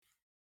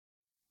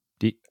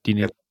Do you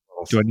need?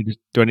 Do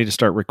I need to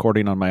start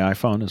recording on my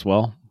iPhone as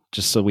well,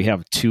 just so we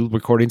have two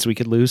recordings we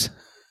could lose?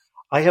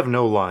 I have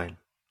no line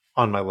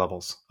on my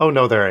levels. Oh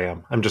no, there I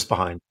am. I'm just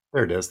behind.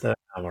 There it is. I'm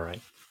all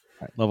right.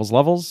 All right,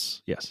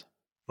 levels. Yes.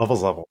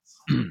 Levels. All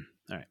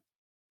right.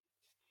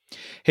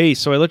 Hey,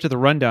 so I looked at the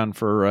rundown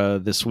for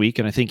this week,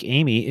 and I think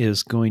Amy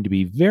is going to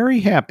be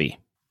very happy.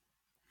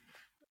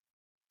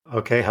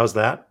 Okay, how's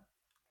that?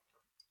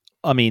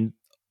 I mean,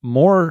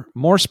 more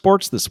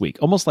sports this week,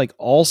 almost like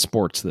all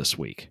sports this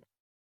week.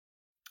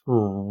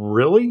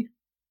 Really?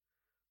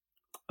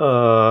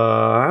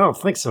 I don't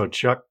think so,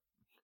 Chuck.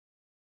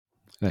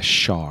 The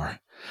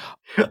Shar.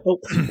 Oh.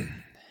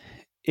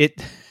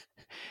 It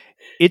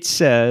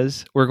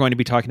says we're going to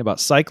be talking about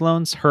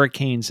cyclones,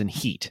 hurricanes, and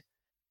heat.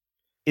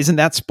 Isn't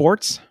that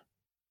sports?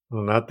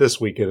 Well, not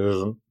this week, it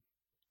isn't.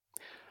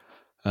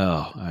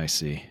 Oh, I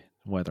see.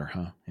 Weather,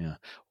 huh? Yeah.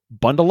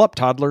 Bundle up,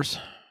 toddlers.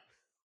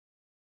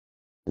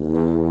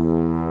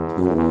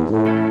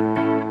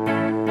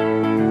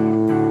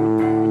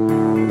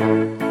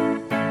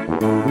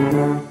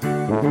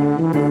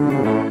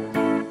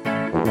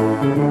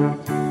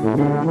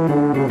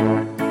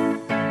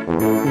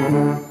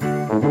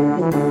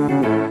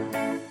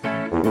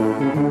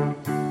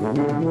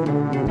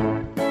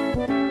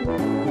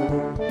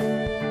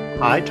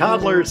 Hi,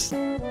 toddlers.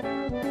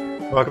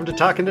 Welcome to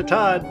Talking to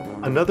Todd,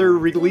 another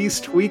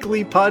released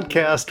weekly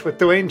podcast with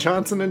Dwayne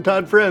Johnson and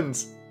Todd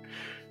Friends,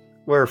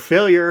 where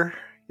failure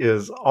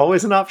is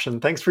always an option.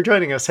 Thanks for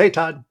joining us. Hey,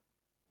 Todd.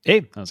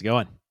 Hey, how's it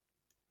going?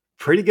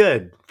 Pretty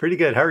good.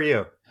 How are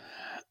you?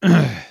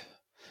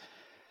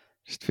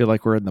 Just feel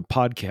like we're in the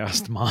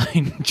podcast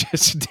mine,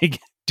 just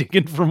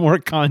digging for more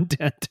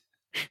content.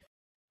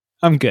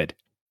 I'm good.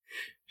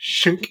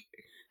 Shink.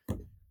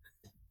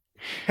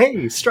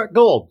 Hey, struck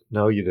gold.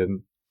 No, you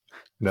didn't.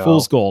 No.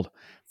 Fool's gold.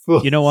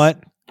 You know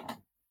what?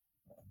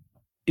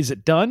 Is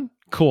it done?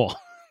 Cool.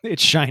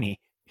 It's shiny.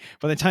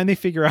 By the time they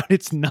figure out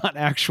it's not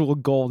actual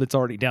gold, it's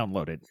already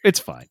downloaded. It's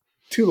fine.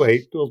 Too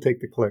late. We'll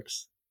take the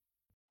clicks.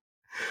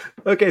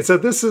 Okay, so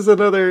this is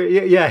another...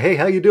 Yeah, hey,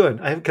 how you doing?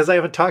 Because I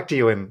haven't talked to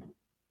you in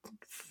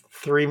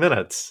 3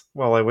 minutes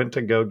while I went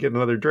to go get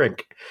another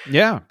drink.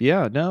 Yeah,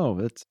 no.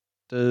 It's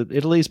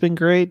Italy's been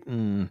great,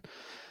 and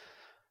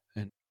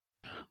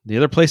the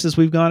other places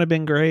we've gone have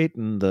been great,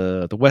 and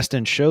the West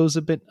End shows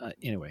have been...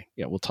 anyway,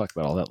 yeah, we'll talk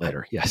about all that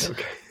later. Yes.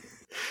 Okay.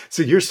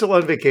 So you're still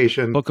on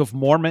vacation. Book of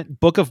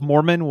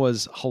Mormon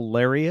was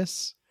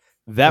hilarious.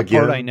 That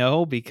Again? part I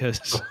know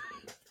because...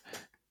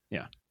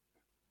 yeah.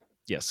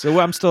 Yes, so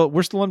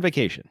we're still on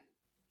vacation.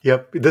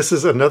 Yep. This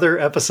is another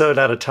episode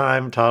at a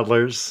time,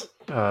 toddlers.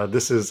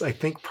 This is, I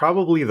think,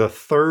 probably the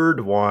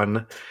third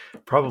one,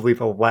 probably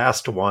the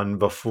last one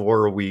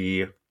before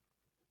we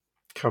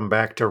come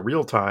back to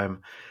real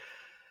time.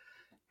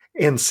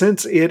 And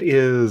since it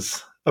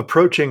is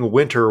approaching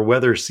winter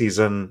weather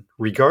season,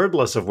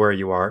 regardless of where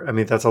you are, I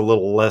mean, that's a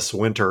little less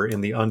winter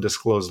in the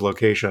undisclosed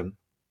location.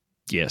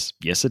 Yes,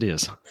 it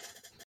is.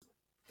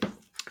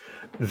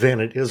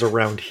 Than it is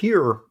around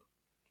here.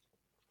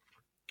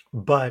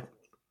 But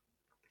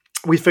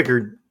we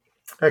figured,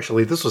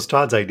 actually, this was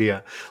Todd's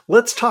idea.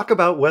 Let's talk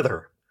about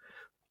weather.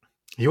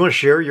 You want to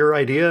share your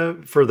idea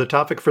for the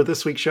topic for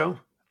this week's show?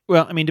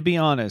 Well, I mean, to be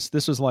honest,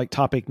 this was like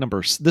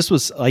this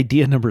was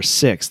idea number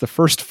 6. The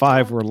first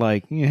 5 were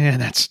like, yeah,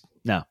 that's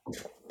no.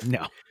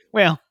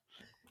 Well,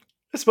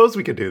 I suppose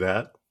we could do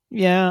that.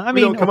 Yeah, I mean,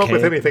 we don't come up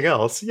with anything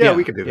else. Yeah,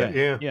 we could do that.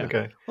 Yeah.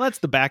 Okay. Well, that's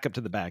the backup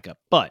to the backup.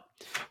 But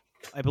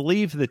I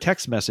believe the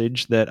text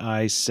message that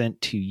I sent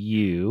to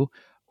you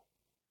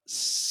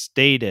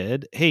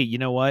stated, hey, you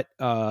know what?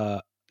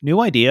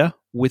 New idea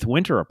with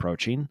winter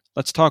approaching.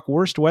 Let's talk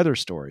worst weather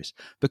stories.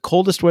 The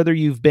coldest weather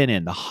you've been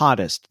in, the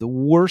hottest, the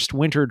worst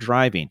winter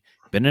driving.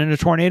 Been in a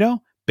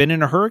tornado? Been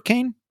in a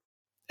hurricane?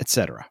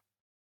 Etc.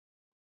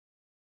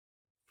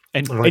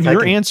 And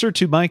your answer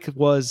to Mike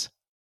was,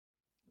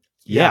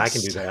 yeah, yes. I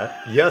can do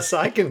that. Yes,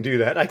 I can do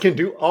that. I can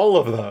do all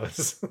of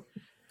those.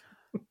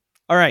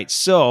 All right.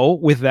 So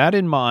with that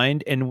in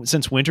mind, and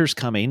since winter's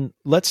coming,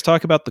 let's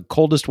talk about the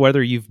coldest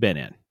weather you've been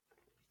in.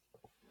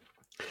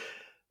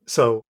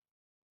 So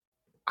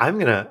I'm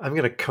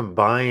gonna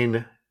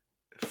combine,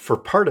 for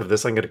part of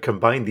this, I'm gonna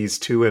combine these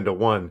two into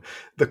one.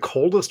 The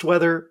coldest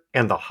weather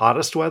and the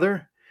hottest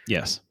weather.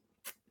 Yes.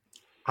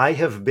 I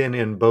have been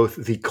in both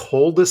the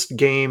coldest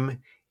game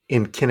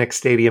in Kinnick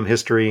Stadium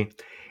history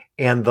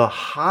and the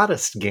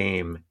hottest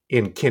game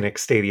in Kinnick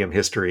Stadium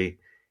history.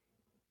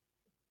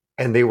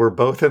 And they were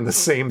both in the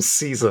same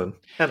season.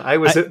 And I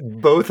was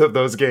at both of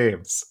those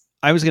games.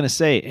 I was going to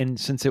say, and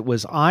since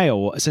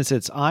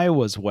it's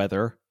Iowa's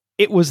weather,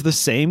 it was the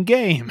same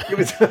game. It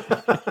was.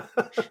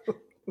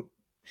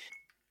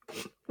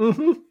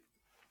 Mm-hmm.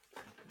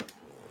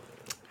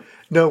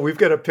 No, we've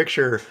got a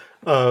picture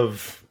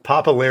of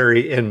Papa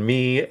Larry and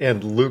me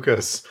and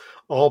Lucas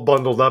all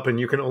bundled up, and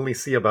you can only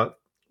see about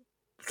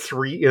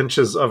 3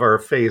 inches of our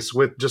face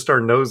with just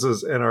our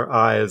noses and our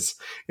eyes,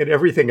 and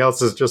everything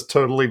else is just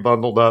totally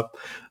bundled up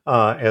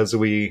as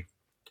we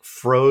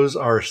froze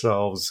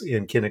ourselves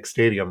in Kinnick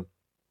Stadium.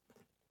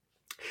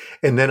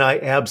 And then I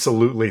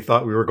absolutely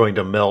thought we were going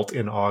to melt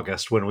in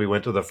August when we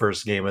went to the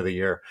first game of the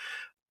year.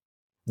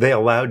 They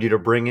allowed you to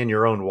bring in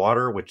your own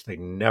water, which they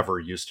never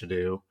used to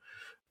do.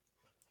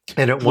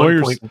 And at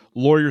one point,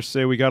 Lawyers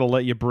say we got to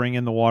let you bring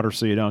in the water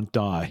so you don't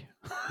die.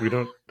 we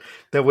don't.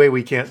 That way,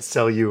 we can't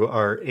sell you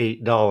our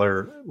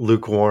 $8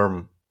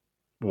 lukewarm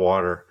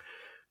water.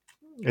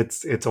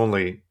 It's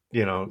only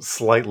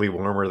slightly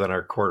warmer than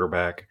our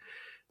quarterback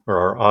or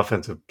our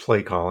offensive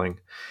play calling.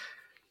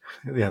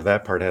 Yeah,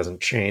 that part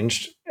hasn't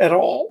changed at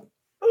all.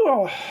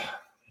 Oh.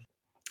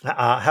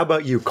 How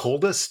about you?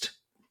 Coldest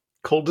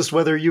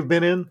weather you've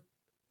been in?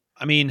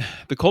 I mean,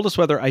 the coldest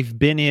weather I've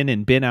been in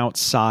and been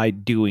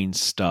outside doing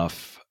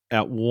stuff.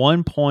 At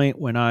one point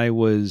when I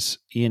was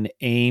in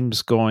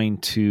Ames going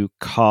to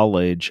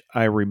college,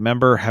 I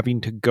remember having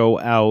to go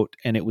out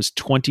and it was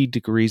 20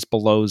 degrees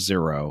below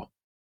zero.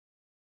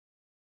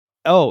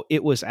 Oh,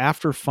 it was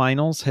after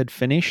finals had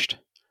finished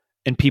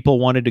and people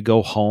wanted to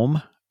go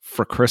home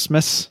for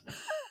Christmas.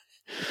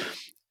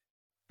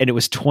 And it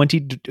was 20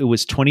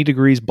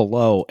 degrees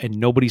below and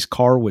nobody's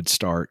car would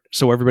start.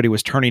 So everybody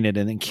was turning it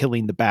and then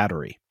killing the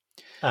battery.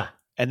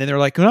 And then they're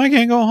like, I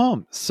can't go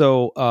home.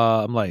 So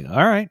I'm like,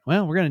 all right,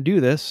 well, we're going to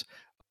do this.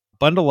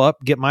 Bundle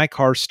up, get my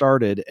car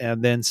started,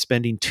 and then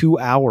spending 2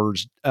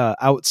 hours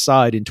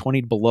outside in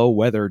 20 below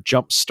weather,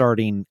 jump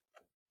starting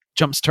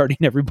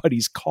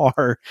everybody's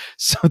car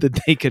so that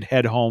they could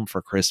head home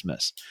for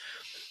Christmas.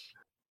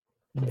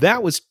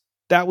 That was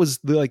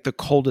the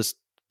coldest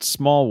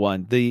small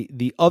one.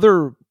 The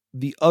other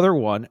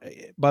one,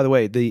 by the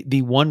way,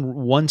 the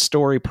one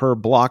story per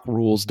block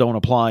rules don't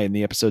apply in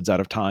the episodes out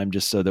of time,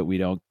 just so that we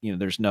don't,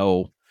 there's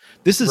no,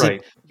 this is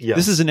right.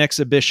 This is an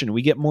exhibition.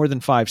 We get more than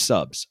 5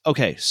 subs.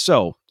 Okay.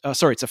 So,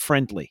 sorry, it's a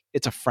friendly.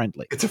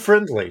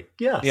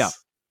 Yes. Yeah.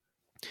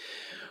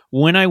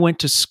 When I went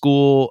to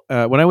school,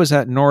 when I was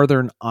at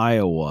Northern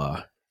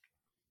Iowa,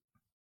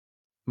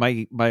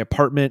 my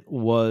apartment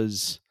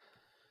was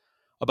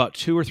about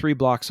 2 or 3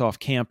 blocks off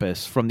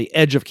campus from the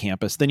edge of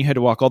campus. Then you had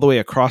to walk all the way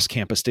across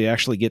campus to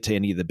actually get to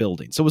any of the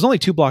buildings. So it was only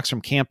 2 blocks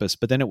from campus,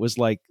 but then it was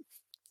like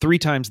 3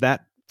 times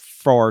that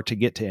far to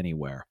get to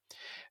anywhere.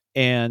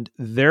 And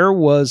there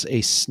was a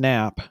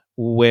snap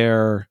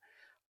where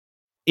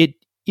it,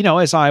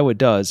 as Iowa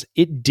does,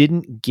 it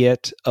didn't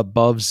get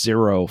above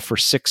zero for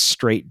 6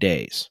 straight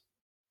days.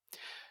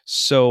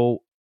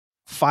 So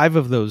 5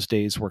 of those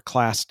days were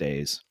class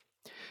days.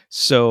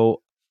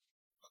 So,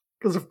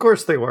 because of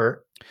course they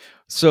were.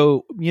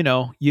 So,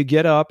 you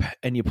get up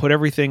and you put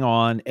everything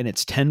on and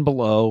it's 10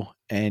 below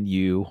and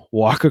you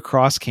walk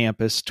across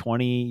campus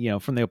 20,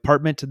 from the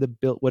apartment to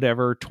the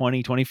whatever,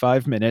 20,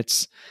 25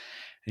 minutes.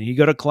 And you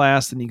go to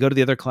class, then you go to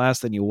the other class,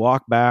 then you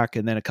walk back,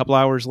 and then a couple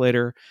hours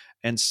later.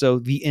 And so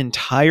the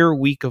entire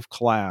week of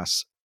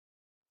class,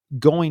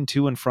 going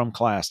to and from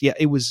class,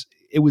 it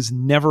was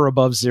never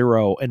above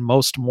zero. And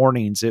most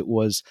mornings it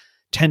was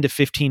 10 to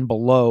 15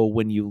 below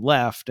when you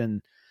left.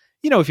 And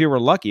if you were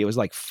lucky, it was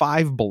like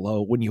 5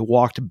 below when you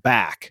walked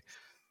back.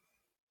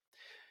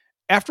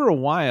 After a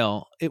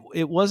while,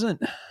 it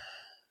wasn't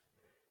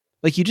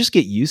like you just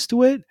get used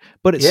to it.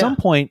 But at some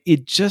point,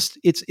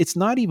 it's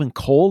not even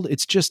cold.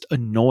 It's just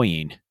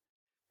annoying.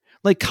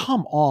 Like,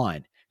 come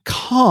on.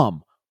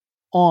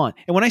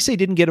 And when I say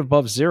didn't get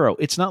above zero,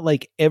 it's not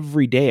like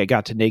every day I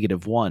got to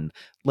 -1.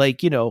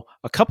 Like,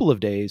 a couple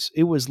of days,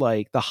 it was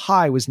like the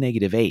high was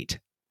 -8.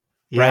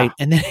 Yeah. Right.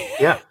 And then,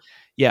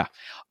 yeah.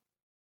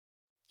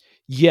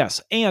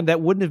 Yes, and that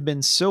wouldn't have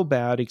been so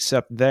bad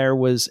except there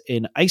was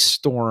an ice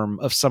storm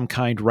of some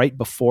kind right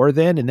before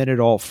then, and then it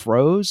all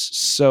froze.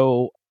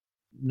 So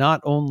not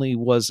only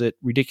was it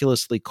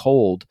ridiculously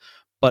cold,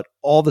 but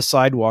all the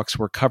sidewalks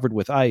were covered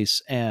with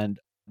ice, and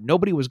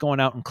nobody was going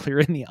out and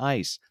clearing the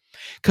ice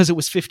because it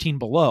was 15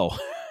 below.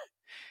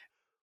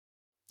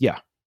 Yeah.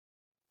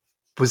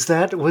 Was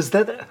that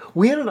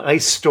we had an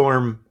ice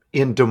storm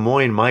in Des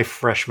Moines my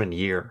freshman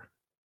year?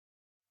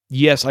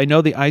 Yes, I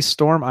know the ice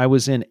storm. I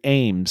was in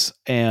Ames,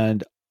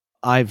 and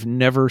I've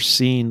never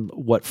seen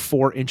what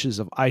 4 inches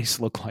of ice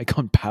look like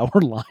on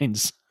power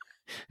lines.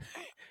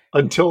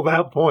 Until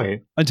that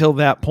point.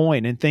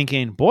 And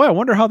thinking, boy, I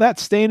wonder how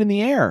that's staying in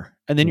the air.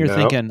 And then you're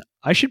thinking,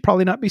 I should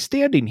probably not be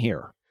standing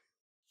here.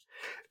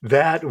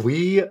 That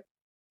we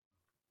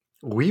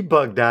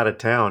bugged out of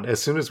town.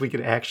 As soon as we could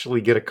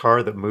actually get a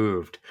car that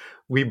moved,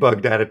 we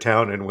bugged out of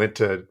town and went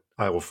to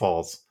Iowa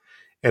Falls.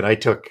 And I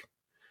took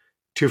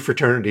 2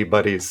 fraternity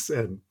buddies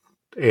and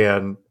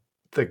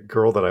the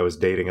girl that I was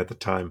dating at the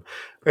time.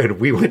 And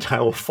we went to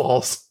Iowa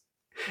Falls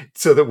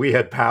so that we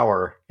had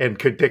power and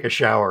could take a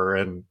shower.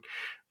 And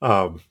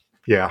that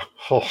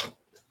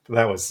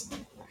was,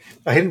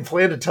 I hadn't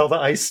planned to tell the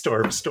ice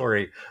storm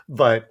story,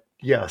 but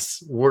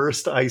yes,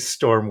 worst ice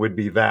storm would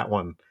be that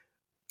one.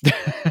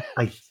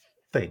 I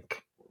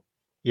think.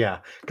 Yeah.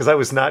 Because I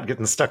was not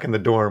getting stuck in the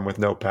dorm with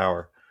no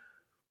power.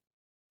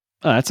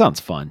 Oh, that sounds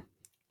fun.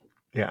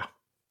 Yeah.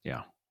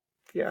 Yeah.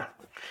 Yeah.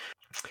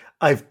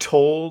 I've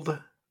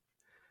told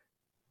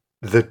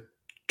the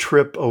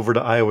trip over to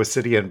Iowa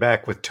City and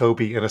back with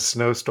Toby in a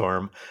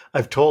snowstorm.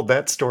 I've told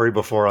that story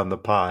before on the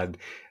pod.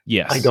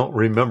 Yes. I don't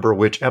remember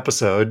which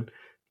episode.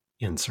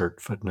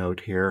 Insert footnote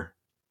here,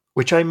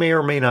 which I may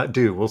or may not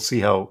do. We'll see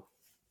how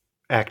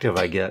active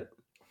I get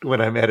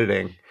when I'm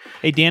editing.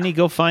 Hey, Danny,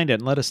 go find it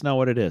and let us know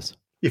what it is.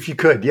 If you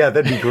could, yeah,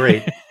 that'd be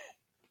great.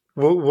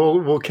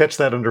 We'll catch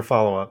that under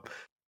follow-up.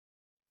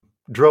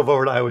 Drove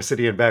over to Iowa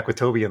City and back with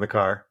Toby in the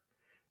car.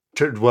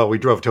 Well, we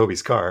drove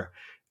Toby's car.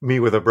 Me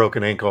with a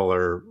broken ankle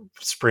or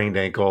sprained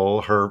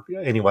ankle. Her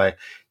anyway.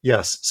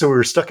 Yes. So we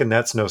were stuck in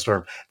that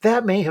snowstorm.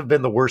 That may have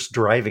been the worst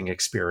driving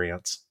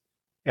experience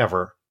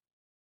ever.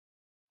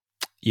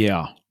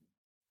 Yeah.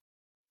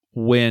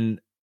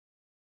 When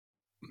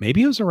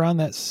maybe it was around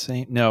that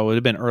same. No, it would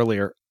have been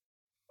earlier.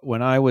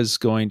 When I was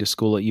going to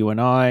school at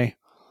UNI,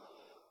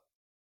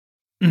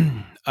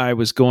 I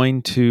was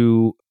going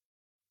to.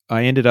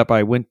 I ended up.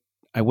 I went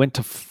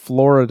to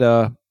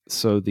Florida.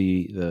 So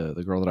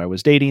the girl that I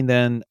was dating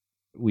then,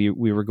 we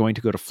were going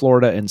to go to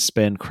Florida and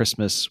spend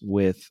Christmas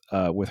with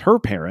her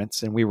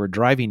parents, and we were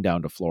driving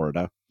down to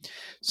Florida.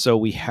 So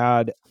we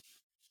had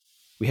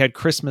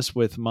Christmas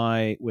with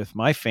my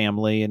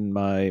family and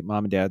my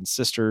mom and dad and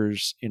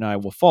sisters in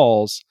Iowa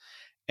Falls,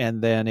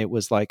 and then it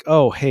was like,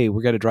 oh hey,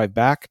 we're going to drive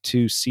back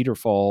to Cedar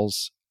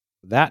Falls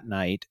that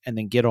night and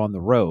then get on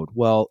the road.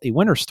 Well, a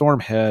winter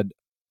storm had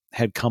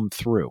come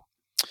through,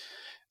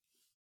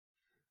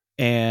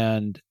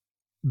 and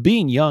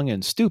being young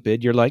and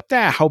stupid, you're like,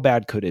 how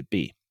bad could it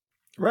be?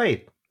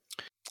 Right.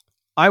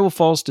 Iowa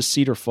Falls to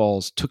Cedar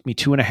Falls took me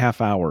 2.5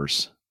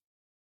 hours.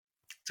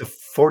 It's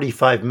a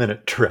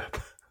 45-minute trip.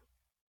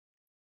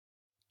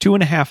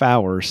 2.5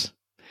 hours.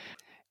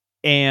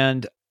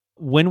 And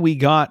when we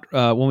got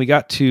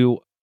to,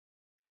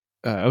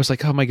 I was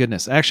like, oh my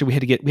goodness. Actually, we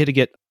had to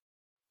get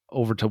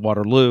over to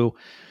Waterloo. And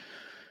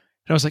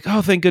I was like,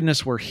 oh, thank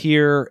goodness we're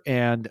here.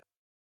 And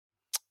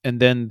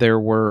then there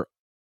were,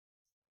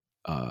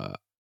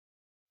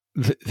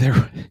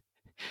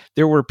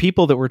 there were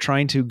people that were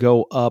trying to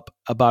go up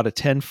about a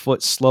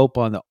 10-foot slope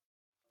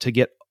to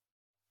get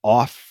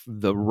off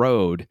the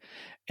road,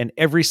 and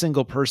every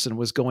single person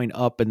was going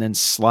up and then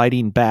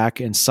sliding back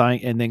and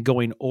then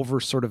going over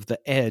sort of the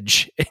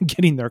edge and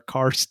getting their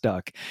car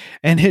stuck.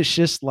 And it's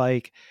just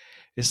like,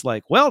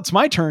 well, it's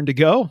my turn to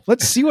go.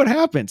 Let's see what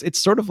happens.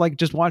 It's sort of like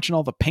just watching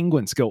all the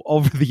penguins go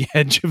over the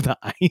edge of the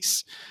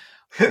ice.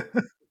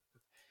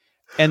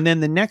 And then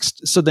the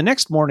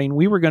next morning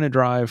we were going to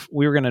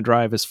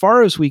drive as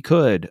far as we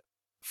could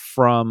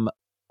from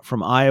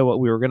Iowa.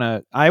 We were going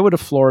to Iowa to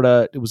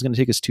Florida. It was going to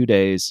take us 2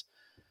 days.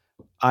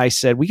 I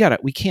said, we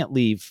can't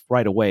leave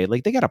right away.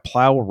 Like, they got to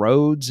plow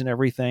roads and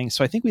everything.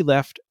 So I think we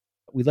left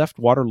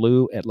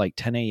Waterloo at like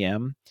 10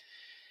 a.m.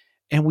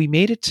 and we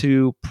made it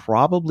to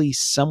probably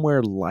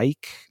somewhere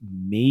like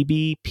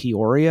maybe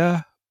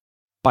Peoria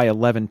by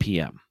 11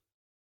 p.m.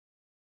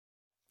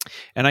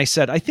 And I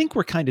said, I think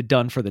we're kind of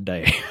done for the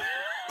day.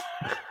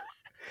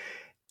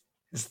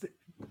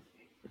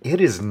 It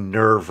is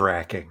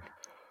nerve-wracking.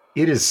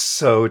 It is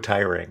so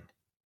tiring.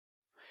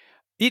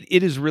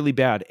 It is really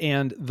bad.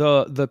 And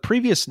the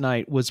previous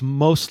night was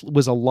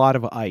a lot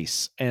of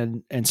ice,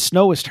 and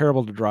snow is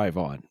terrible to drive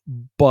on,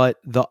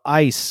 but the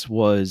ice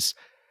was,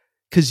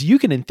 because you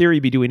can in theory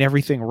be doing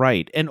everything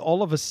right, and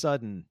all of a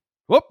sudden,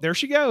 whoop, there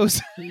she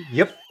goes.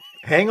 Yep.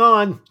 Hang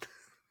on.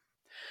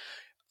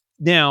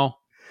 Now,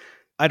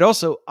 I had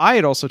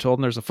also told,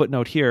 and there's a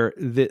footnote here,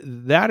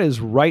 that is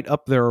right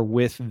up there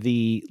with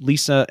the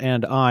Lisa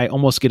and I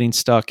almost getting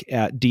stuck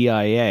at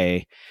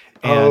DIA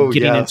and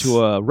getting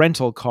into a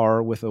rental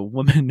car with a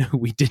woman who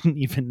we didn't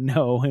even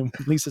know. And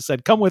Lisa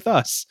said, come with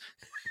us.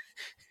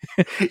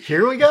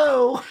 Here we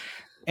go.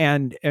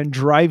 And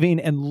driving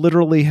and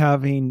literally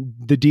having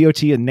the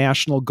DOT and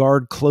National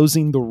Guard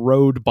closing the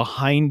road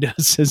behind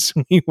us as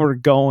we were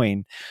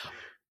going.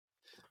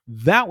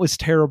 That was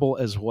terrible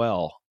as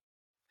well.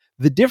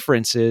 The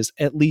difference is,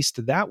 at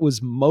least that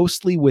was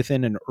mostly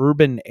within an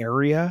urban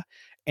area.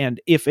 And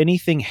if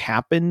anything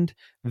happened,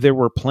 there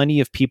were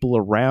plenty of people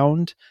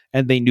around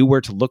and they knew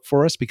where to look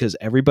for us because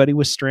everybody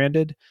was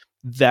stranded.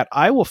 That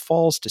Iowa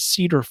Falls to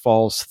Cedar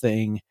Falls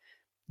thing,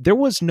 there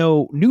was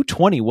no, New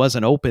 20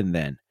 wasn't open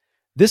then.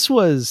 This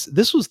was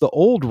the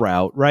old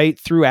route, right?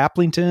 Through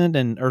Applington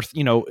and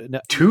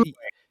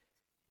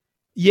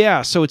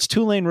yeah, so it's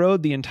 2-lane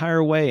road the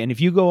entire way. And if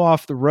you go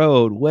off the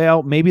road,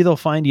 well, maybe they'll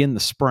find you in the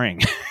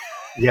spring.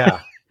 Yeah.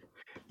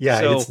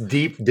 So, it's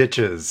deep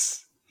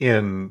ditches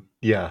in,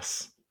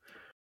 yes.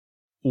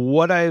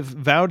 What I've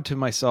vowed to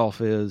myself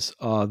is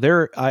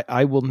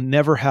I will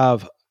never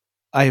have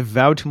a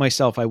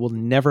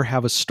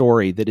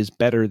story that is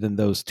better than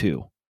those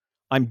two.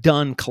 I'm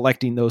done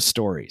collecting those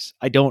stories.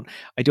 I don't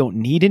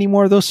need any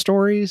more of those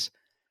stories.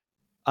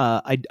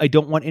 I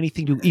don't want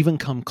anything to even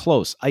come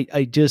close.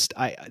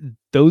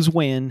 Those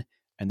win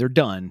and they're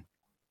done.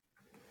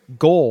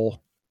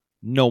 Goal,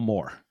 no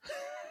more.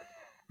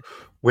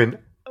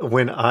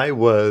 When I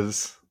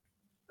was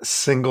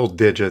single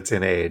digits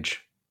in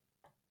age,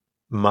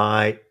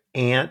 my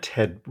aunt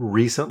had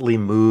recently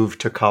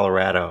moved to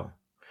Colorado,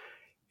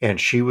 and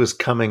she was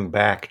coming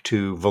back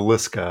to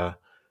Villisca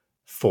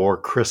for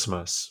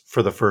Christmas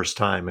for the first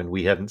time, and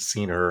we hadn't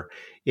seen her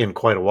in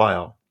quite a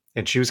while.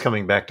 And she was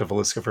coming back to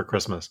Villisca for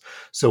Christmas.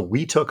 So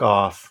we took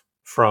off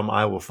from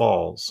Iowa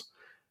Falls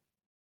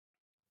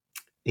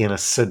in a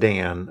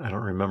sedan. I don't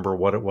remember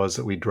what it was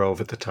that we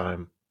drove at the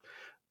time.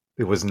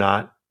 It was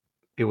not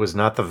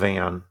the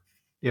van.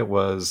 It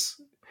was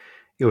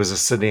a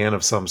sedan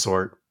of some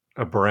sort,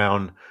 a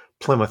brown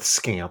Plymouth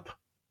Scamp.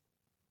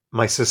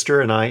 My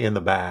sister and I in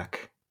the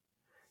back.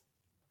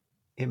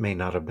 It may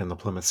not have been the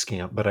Plymouth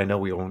Scamp, but I know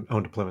we owned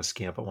a Plymouth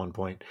Scamp at one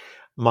point.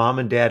 Mom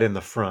and Dad in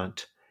the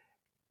front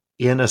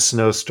in a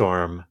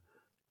snowstorm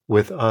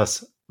with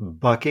us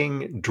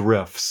bucking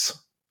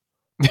drifts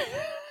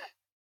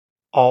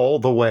all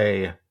the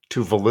way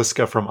to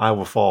Villisca from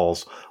Iowa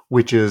Falls,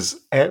 which is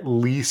at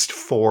least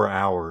 4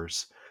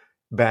 hours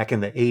back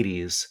in the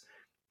 80s,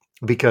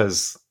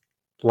 because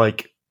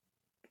like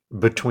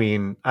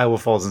between Iowa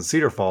Falls and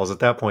Cedar Falls at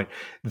that point,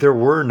 there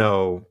were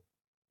no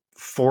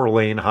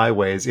 4-lane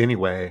highways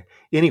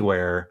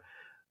anywhere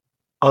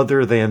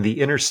other than the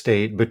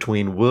interstate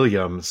between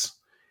Williams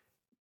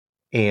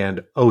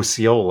and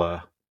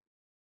Osceola.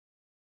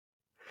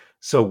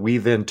 So we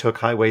then took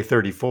Highway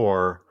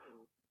 34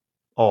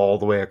 all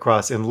the way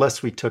across,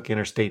 unless we took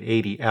Interstate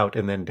 80 out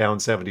and then down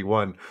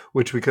 71,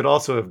 which we could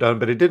also have done,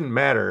 but it didn't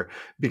matter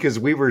because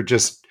we were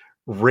just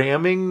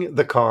ramming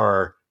the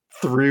car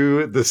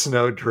through the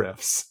snow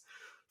drifts.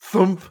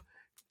 Thump,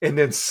 and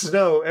then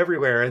snow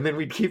everywhere, and then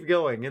we'd keep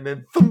going, and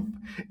then thump,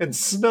 and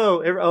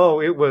snow.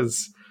 It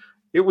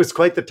was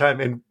quite the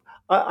time. And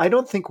I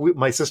don't think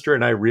my sister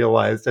and I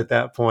realized at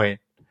that point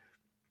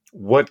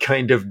what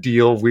kind of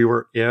deal we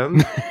were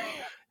in.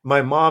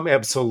 My mom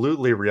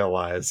absolutely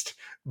realized,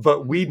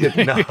 but we did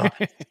not.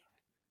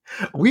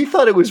 We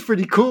thought it was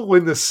pretty cool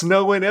when the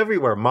snow went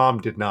everywhere. Mom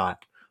did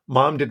not.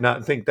 Mom did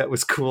not think that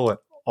was cool at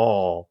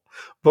all.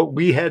 But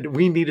we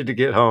needed to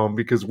get home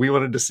because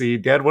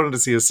Dad wanted to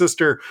see his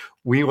sister.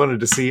 We wanted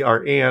to see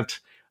our aunt.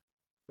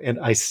 And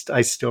I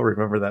still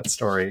remember that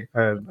story.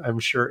 I'm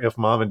sure if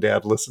Mom and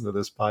Dad listen to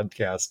this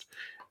podcast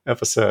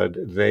episode,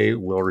 they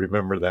will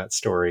remember that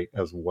story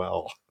as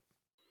well.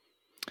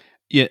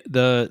 Yeah,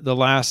 the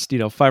last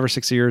 5 or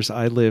 6 years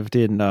I lived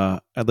in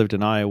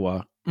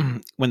Iowa.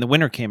 When the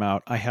winter came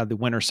out, I had the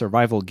winter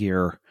survival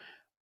gear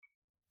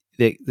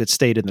that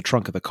stayed in the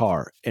trunk of the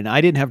car, and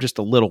I didn't have just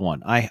a little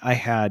one. I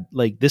had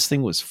this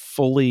thing was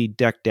fully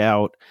decked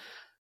out,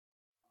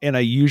 and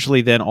I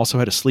usually then also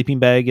had a sleeping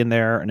bag in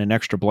there and an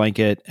extra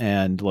blanket,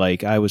 and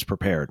I was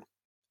prepared.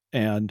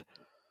 And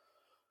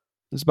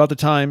it's about the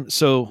time.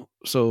 So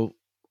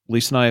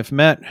Lisa and I have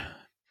met.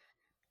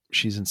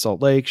 She's in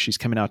Salt Lake. She's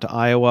coming out to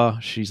Iowa.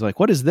 She's like,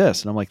 "What is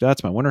this?" And I'm like,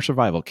 "That's my winter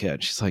survival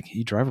kit." She's like,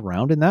 "You drive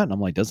around in that?" And I'm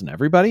like, "Doesn't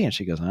everybody?" And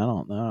she goes, "I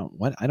don't know.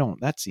 What? I don't,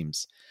 that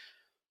seems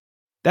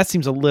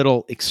a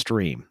little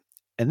extreme."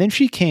 And then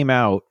she came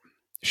out,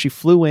 she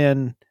flew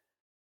in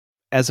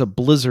as a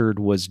blizzard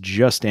was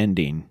just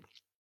ending.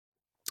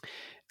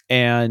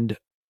 And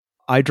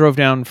I drove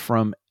down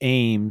from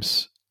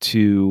Ames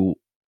to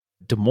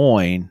Des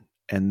Moines,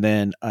 and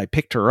then I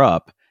picked her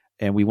up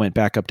and we went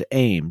back up to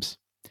Ames.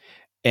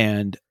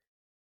 And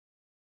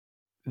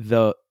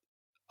the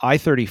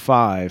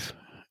I-35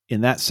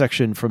 in that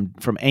section from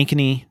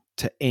Ankeny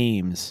to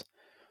Ames,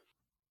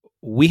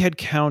 we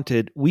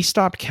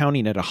stopped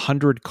counting at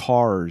 100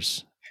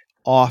 cars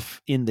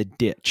off in the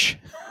ditch.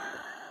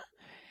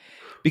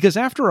 Because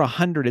after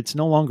 100, it's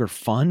no longer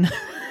fun.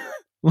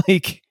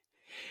 It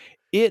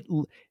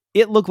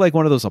looked like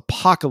one of those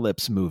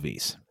apocalypse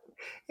movies.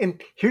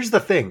 And here's the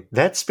thing,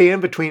 that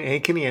span between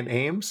Ankeny and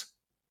Ames,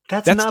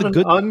 that's not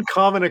an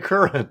uncommon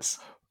occurrence.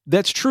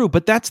 That's true,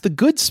 but that's the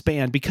good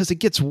span because it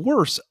gets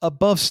worse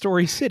above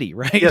Story City,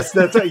 right? Yes,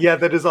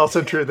 that is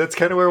also true. That's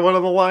kind of where one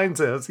of the lines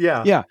is.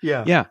 Yeah.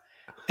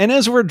 And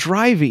as we're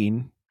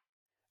driving,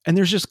 and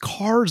there's just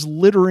cars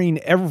littering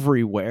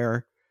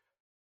everywhere,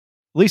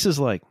 Lisa's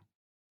like,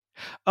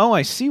 "Oh,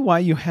 I see why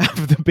you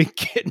have the big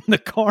kid in the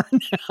car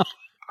now."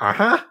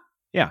 Uh-huh.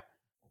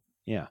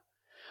 Yeah.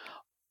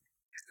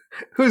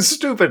 Who's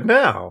stupid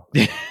now?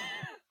 Have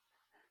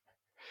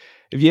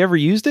you ever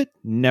used it?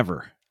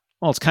 Never.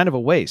 Well, it's kind of a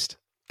waste.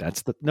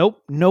 That's the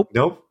nope.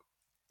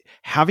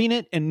 Having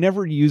it and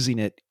never using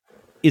it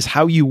is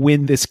how you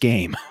win this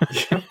game.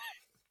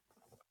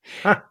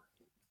 Huh.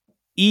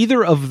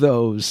 Either of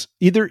those,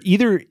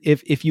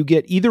 if you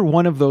get either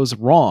one of those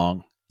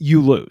wrong,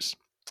 you lose.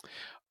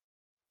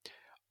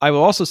 I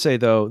will also say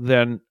though,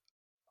 then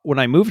when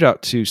I moved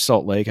out to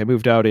Salt Lake, I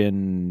moved out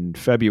in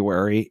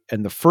February,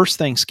 and the first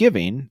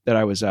Thanksgiving that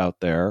I was out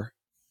there,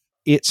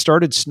 it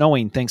started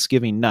snowing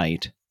Thanksgiving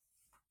night.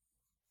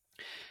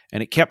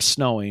 And it kept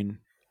snowing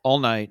all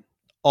night,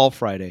 all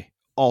Friday,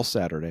 all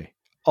Saturday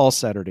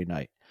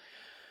night.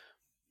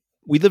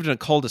 We lived in a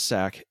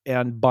cul-de-sac,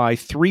 and by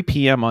 3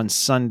 p.m. on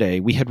Sunday,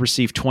 we had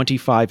received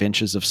 25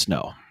 inches of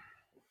snow.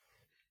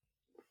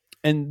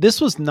 And this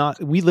was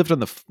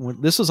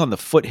this was on the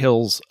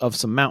foothills of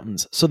some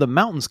mountains. So the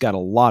mountains got a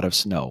lot of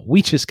snow.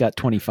 We just got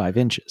 25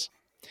 inches.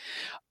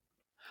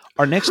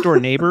 Our next door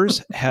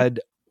neighbors had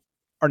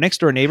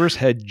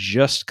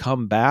just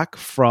come back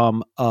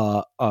from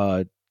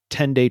a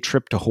 10-day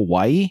trip to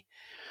Hawaii.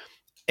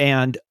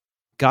 and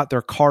got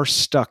their car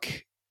stuck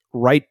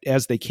right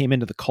as they came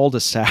into the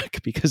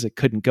cul-de-sac because it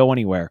couldn't go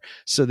anywhere.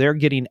 So they're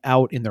getting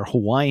out in their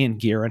Hawaiian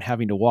gear and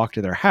having to walk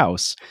to their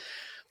house.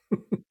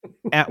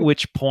 At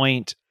which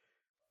point,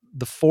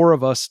 the four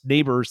of us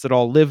neighbors that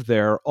all lived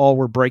there all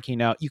were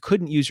breaking out. You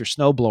couldn't use your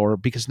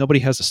snowblower because nobody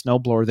has a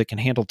snowblower that can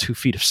handle 2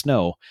 feet of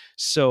snow.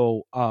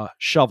 So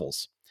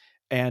shovels.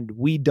 And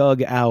we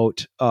dug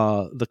out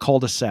the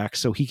cul-de-sac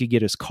so he could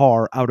get his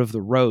car out of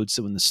the road.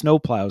 So when the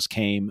snowplows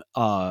came,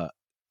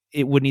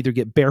 it wouldn't either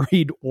get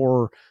buried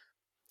or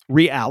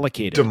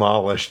reallocated.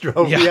 Demolished.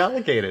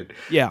 Reallocated.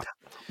 Yeah.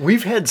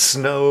 We've had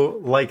snow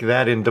like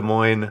that in Des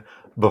Moines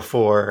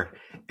before,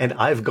 and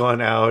I've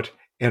gone out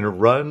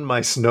and run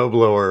my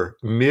snowblower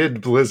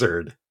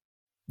mid-blizzard.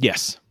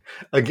 Yes.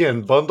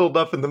 Again, bundled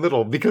up in the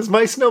middle, because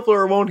my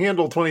snowblower won't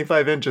handle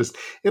 25 inches.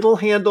 It'll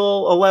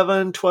handle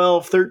 11,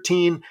 12,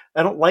 13.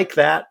 I don't like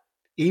that.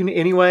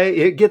 Anyway,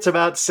 it gets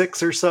about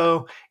 6 or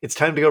so. It's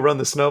time to go run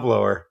the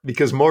snowblower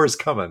because more is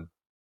coming.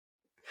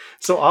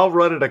 So I'll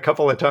run it a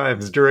couple of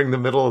times during the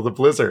middle of the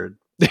blizzard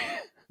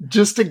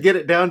just to get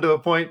it down to a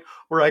point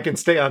where I can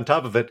stay on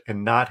top of it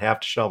and not have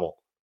to shovel.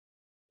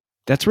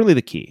 That's really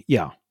the key.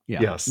 Yeah.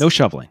 Yes. No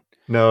shoveling.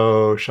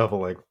 No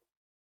shoveling.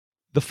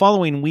 The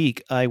following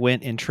week, I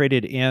went and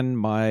traded in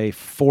my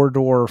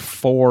 4-door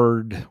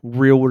Ford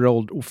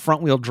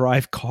front-wheel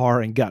drive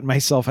car and got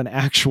myself an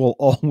actual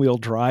all-wheel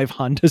drive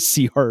Honda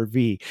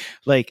CR-V.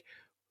 Like,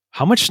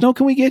 how much snow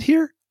can we get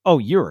here? Oh,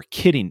 you're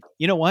kidding.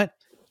 You know what?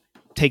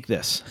 Take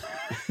this.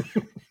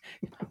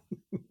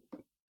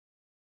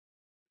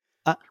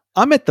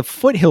 I'm at the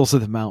foothills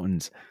of the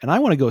mountains, and I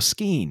want to go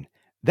skiing.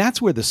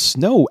 That's where the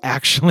snow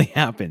actually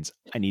happens.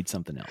 I need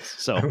something else.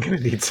 So I'm going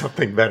to need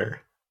something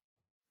better.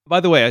 By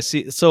the way, I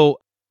see. So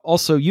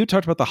also you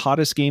talked about the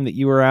hottest game that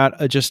you were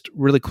at. Just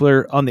really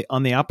clear on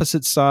the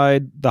opposite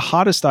side, the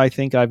hottest I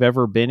think I've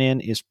ever been in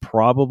is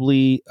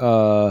probably,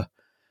 I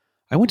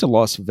went to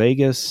Las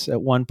Vegas at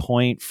one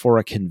point for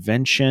a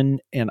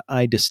convention, and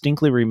I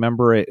distinctly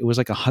remember it was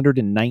like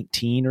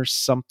 119 or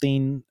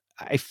something.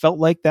 I felt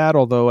like that,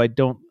 although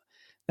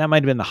that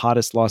might've been the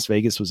hottest Las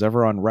Vegas was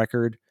ever on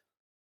record.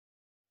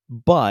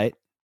 But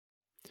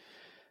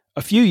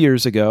a few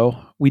years ago,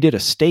 we did a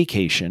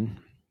staycation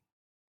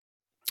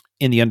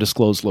in the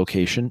undisclosed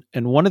location.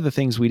 And one of the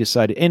things we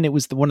decided, and it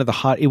was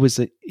it was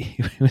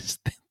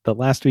the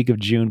last week of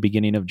June,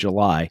 beginning of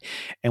July.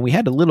 And we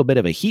had a little bit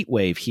of a heat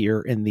wave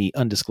here in the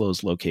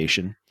undisclosed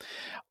location.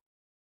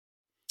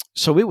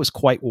 So it was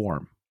quite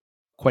warm.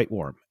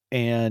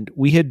 And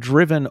we had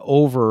driven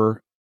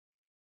over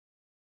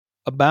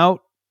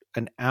about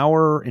an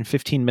hour and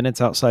 15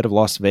 minutes outside of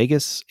Las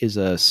Vegas is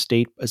a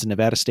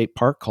Nevada state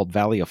park called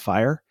Valley of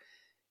Fire.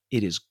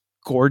 It is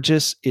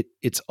gorgeous.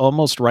 It's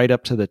almost right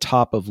up to the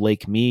top of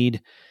Lake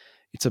Mead.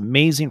 It's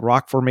amazing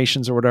rock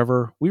formations or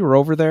whatever. We were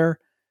over there.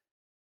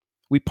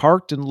 We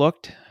parked and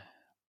looked.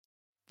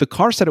 The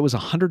car said it was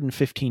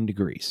 115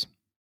 degrees.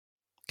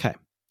 Okay.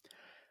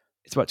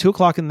 It's about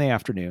 2:00 in the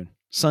afternoon.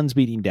 Sun's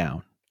beating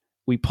down.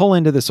 We pull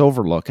into this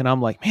overlook and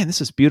I'm like, man,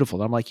 this is beautiful.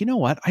 And I'm like, you know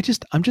what? I'm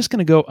just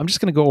going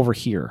to go over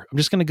here. I'm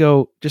just going to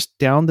go just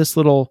down this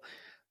little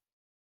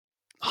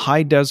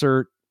high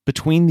desert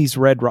between these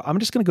red rocks. I'm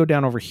just going to go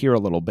down over here a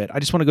little bit. I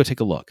just want to go take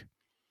a look.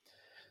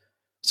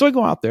 So I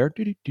go out there,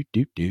 and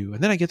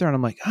then I get there and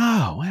I'm like,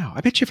 oh, wow.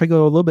 I bet you if I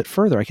go a little bit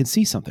further, I can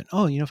see something.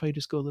 Oh, if I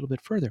just go a little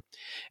bit further.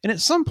 And at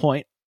some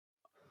point,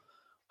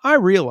 I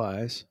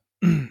realize,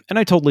 and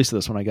I told Lisa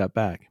this when I got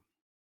back,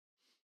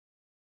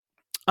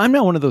 I'm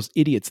not one of those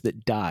idiots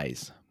that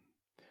dies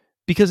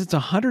because it's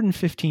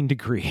 115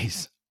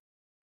 degrees.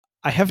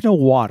 I have no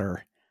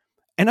water.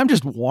 And I'm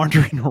just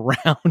wandering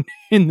around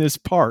in this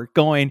park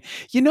going,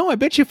 I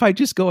bet you if I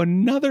just go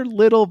another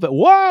little bit,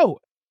 whoa.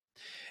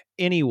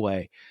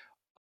 Anyway.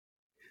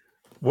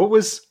 What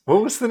was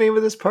the name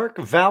of this park?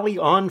 Valley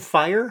on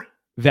Fire?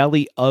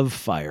 Valley of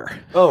Fire.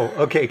 Oh,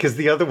 okay. Because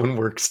the other one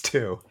works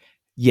too.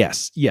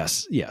 Yes,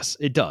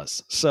 it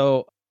does.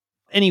 So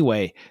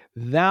anyway,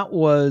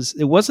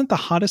 it wasn't the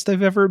hottest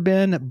I've ever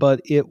been,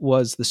 but it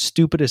was the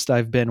stupidest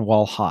I've been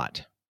while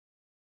hot.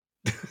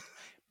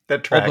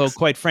 That tracks. Although,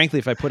 quite frankly,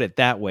 if I put it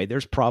that way,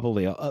 there's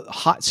probably a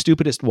hot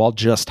stupidest while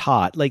just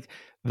hot. Like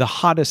the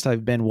hottest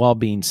I've been while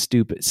being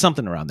stupid.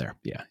 Something around there.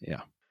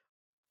 Yeah.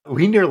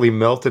 We nearly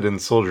melted in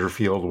Soldier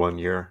Field one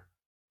year.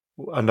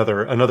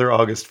 Another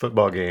August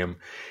football game.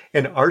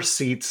 And our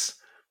seats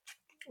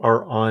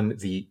are on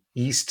the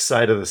east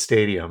side of the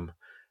stadium.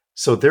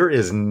 So there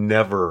is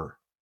never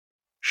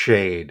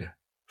shade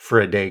for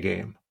a day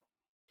game.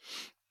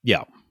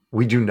 Yeah.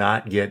 We do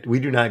not get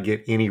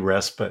any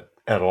respite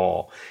at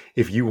all.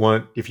 If you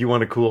want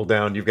to cool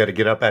down, you've got to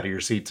get up out of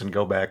your seats and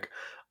go back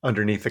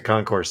underneath the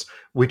concourse,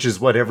 which is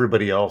what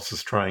everybody else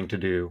is trying to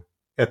do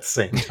at the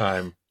same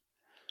time.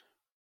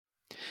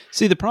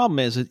 See, the problem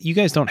is that you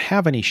guys don't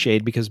have any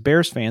shade because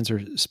Bears fans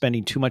are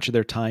spending too much of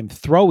their time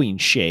throwing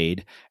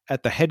shade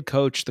at the head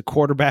coach, the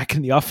quarterback,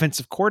 and the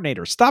offensive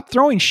coordinator. Stop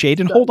throwing shade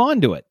and hold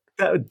on to it.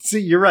 See,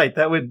 you're right.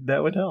 That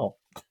would help.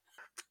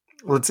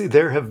 let's see,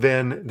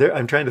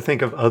 I'm trying to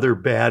think of other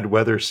bad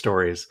weather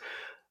stories.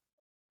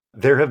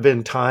 There have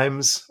been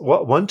times,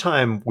 one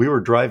time we were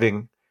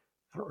driving,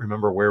 I don't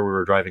remember where we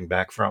were driving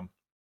back from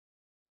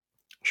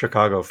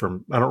Chicago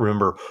I don't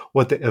remember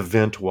what the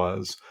event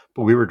was,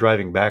 but we were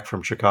driving back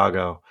from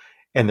Chicago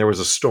and there was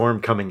a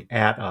storm coming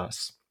at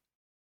us.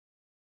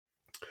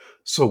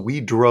 So we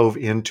drove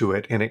into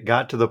it and it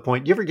got to the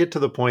point, you ever get to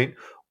the point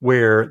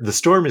where the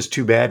storm is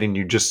too bad and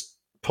you just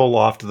pull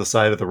off to the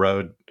side of the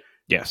road?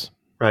 Yes.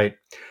 Right.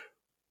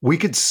 We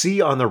could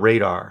see on the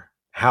radar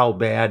how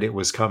bad it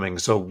was coming.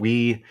 So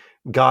we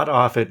got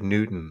off at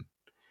Newton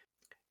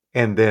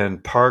and then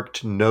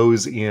parked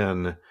nose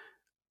in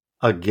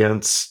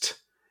against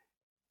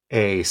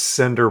a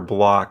cinder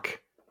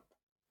block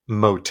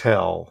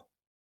motel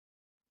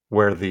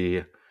where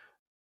the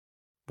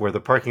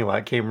parking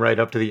lot came right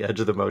up to the edge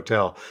of the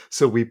motel.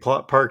 So we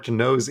parked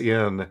nose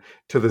in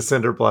to the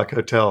cinder block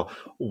hotel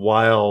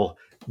while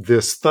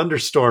this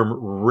thunderstorm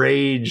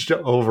raged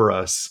over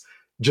us,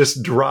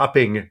 just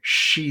dropping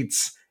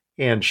sheets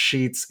and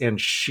sheets and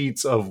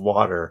sheets of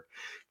water,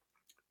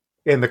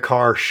 in the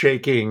car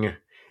shaking,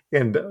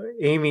 and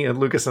Amy and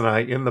Lucas and I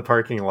in the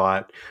parking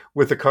lot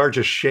with the car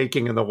just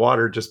shaking and the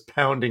water just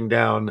pounding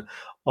down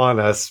on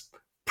us,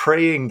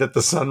 praying that the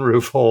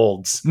sunroof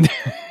holds.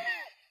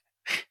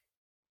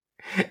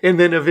 And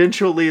then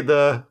eventually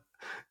the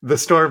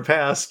storm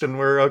passed and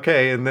we're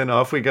okay, and then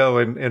off we go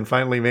and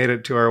finally made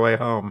it to our way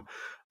home.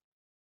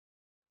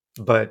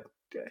 But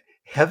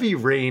heavy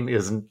rain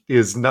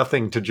is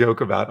nothing to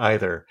joke about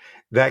either.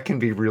 That can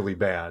be really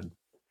bad.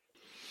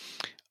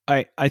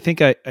 I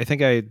think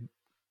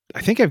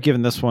I've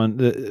given this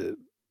one.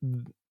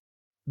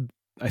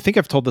 I think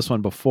I've told this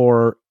one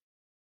before.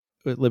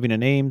 Living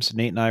in Ames,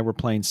 Nate and I were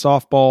playing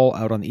softball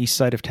out on the east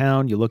side of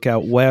town. You look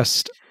out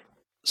west,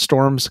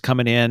 storms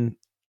coming in.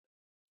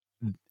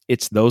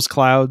 It's those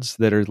clouds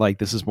that are like,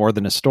 this is more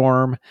than a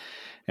storm.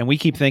 And we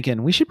keep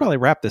thinking we should probably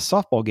wrap this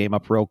softball game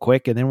up real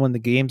quick. And then when the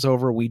game's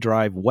over, we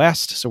drive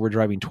west. So we're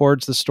driving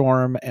towards the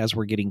storm. As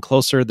we're getting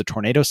closer, the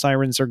tornado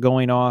sirens are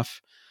going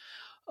off.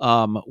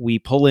 We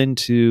pull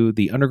into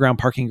the underground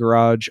parking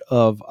garage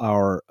of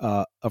our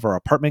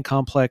apartment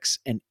complex,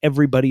 and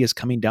everybody is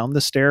coming down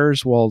the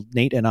stairs while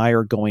Nate and I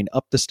are going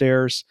up the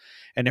stairs.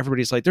 And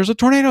everybody's like, "There's a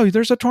tornado!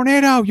 There's a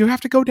tornado! You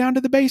have to go down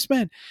to the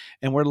basement."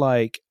 And we're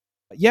like,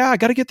 "Yeah, I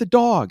got to get the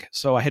dog."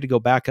 So I had to go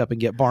back up and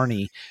get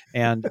Barney.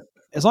 And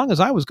as long as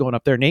I was going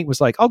up there, Nate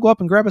was like, "I'll go up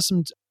and grab us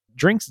some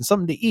drinks and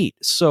something to eat."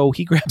 So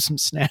he grabbed some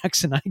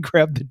snacks, and I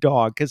grabbed the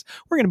dog because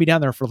we're going to be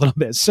down there for a little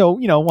bit. So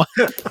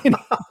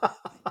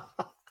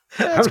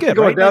that's good,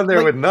 going right? Down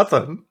there with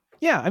nothing.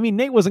 Yeah, I mean,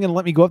 Nate wasn't going to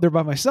let me go up there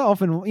by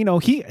myself, and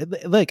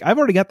I've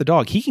already got the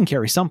dog; he can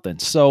carry something.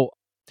 So,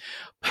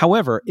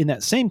 however, in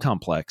that same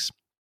complex,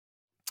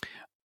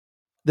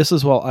 this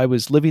is while I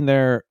was living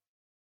there,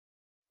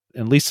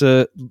 and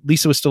Lisa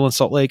was still in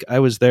Salt Lake. I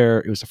was there.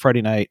 It was a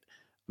Friday night.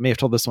 I may have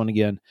told this one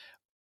again.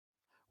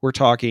 We're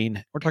talking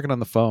on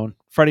the phone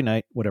Friday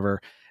night,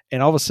 whatever,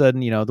 and all of a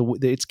sudden,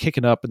 it's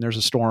kicking up, and there's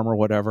a storm or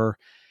whatever.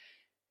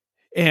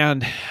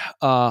 And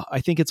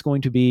I think it's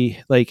going to be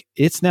like,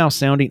 it's now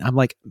sounding, I'm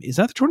like, is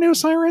that the tornado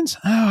sirens?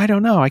 Oh, I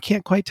don't know. I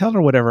can't quite tell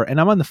or whatever. And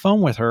I'm on the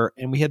phone with her,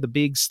 and we had the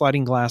big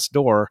sliding glass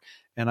door,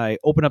 and I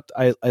open up,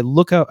 I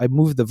look up, I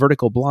move the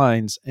vertical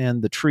blinds,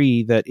 and the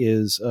tree that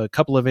is a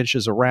couple of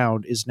inches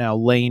around is now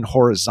laying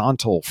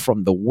horizontal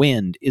from the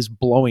wind is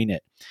blowing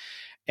it.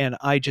 And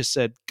I just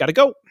said, gotta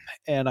go.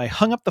 And I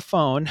hung up the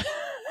phone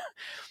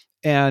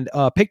and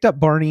picked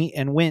up Barney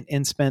and went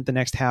and spent the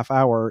next half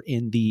hour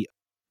in the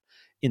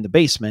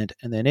basement.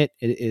 And then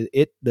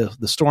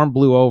the storm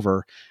blew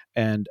over,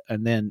 and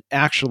then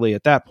actually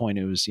at that point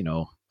it was, I don't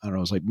know, it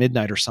was like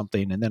midnight or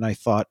something. And then I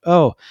thought,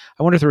 oh,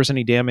 I wonder if there was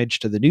any damage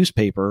to the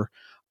newspaper,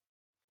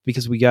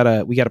 because we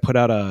gotta put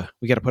out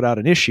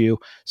an issue.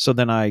 So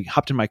then I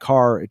hopped in my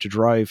car to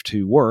drive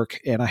to work,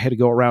 and I had to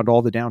go around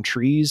all the down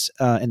trees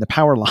and the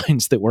power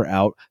lines that were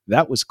out.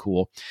 That was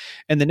cool.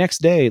 And the next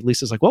day,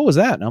 Lisa's like, "What was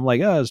that?" And I'm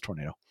like, "Oh, it was a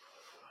tornado."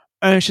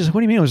 And she's like,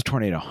 "What do you mean it was a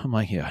tornado?" I'm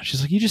like, "Yeah."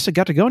 She's like, "You just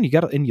got to go,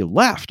 and you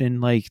left,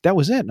 and like that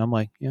was it." And I'm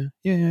like, "Yeah."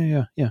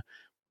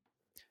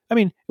 I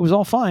mean, it was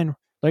all fine,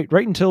 like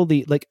right until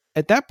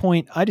at that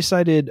point, I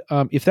decided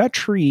if that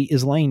tree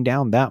is laying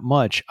down that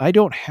much, I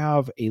don't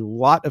have a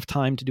lot of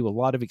time to do a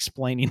lot of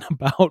explaining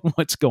about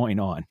what's going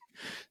on.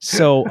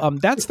 So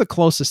that's the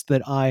closest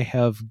that I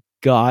have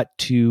got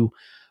to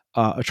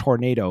a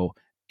tornado,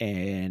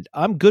 and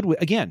I'm good with,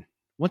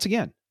 once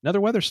again,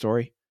 another weather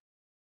story.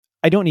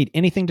 I don't need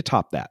anything to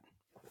top that.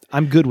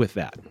 I'm good with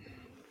that.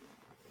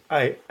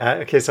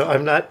 Okay, so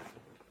I'm not.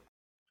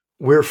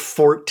 We're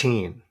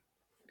 14.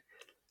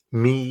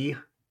 Me,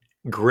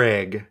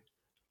 Greg,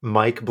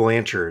 Mike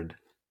Blanchard,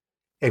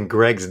 and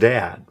Greg's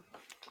dad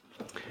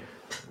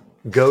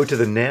go to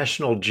the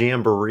National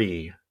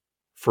Jamboree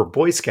for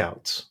Boy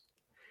Scouts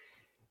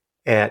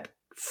at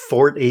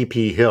Fort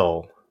A.P.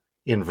 Hill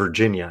in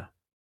Virginia,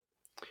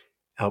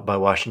 out by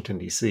Washington,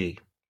 D.C.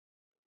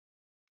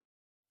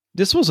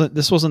 This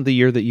wasn't the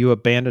year that you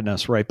abandoned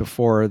us right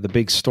before the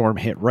big storm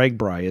hit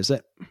Ragbri, is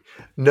it?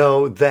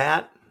 No,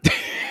 that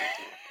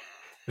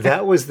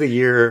was the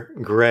year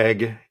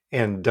Greg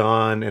and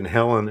Don and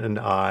Helen and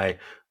I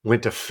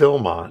went to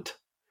Philmont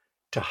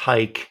to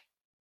hike.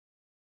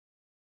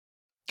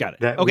 Got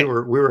it. That Okay. we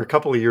were a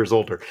couple of years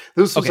older.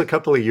 This was Okay. a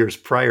couple of years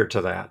prior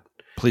to that.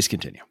 Please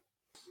continue.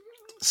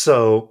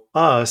 So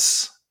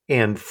us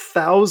and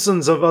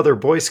thousands of other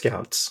Boy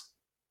Scouts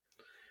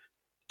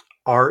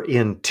are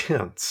in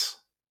tents.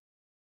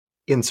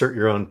 Insert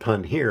your own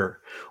pun here.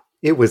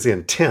 It was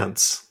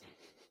intense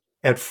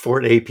at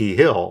Fort AP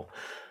Hill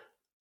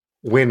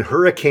when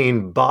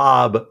Hurricane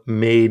Bob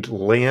made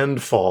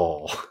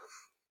landfall.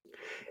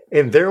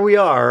 And there we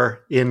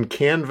are in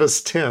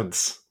canvas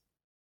tents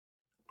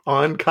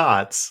on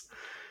cots,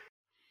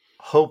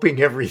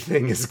 hoping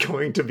everything is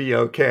going to be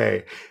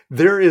okay.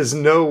 There is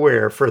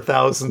nowhere for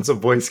thousands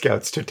of Boy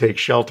Scouts to take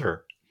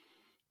shelter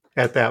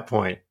at that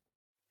point.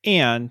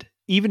 And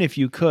even if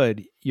you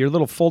could, your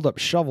little fold-up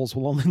shovels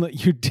will only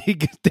let you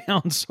dig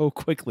down so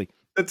quickly.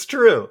 That's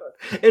true.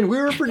 And we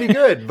were pretty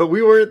good, but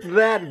we weren't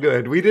that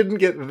good. We didn't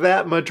get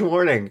that much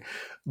warning.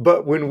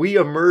 But when we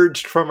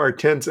emerged from our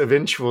tents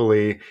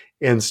eventually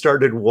and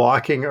started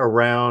walking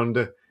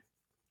around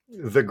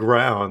the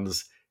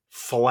grounds,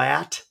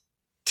 flat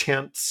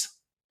tents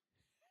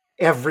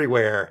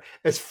everywhere,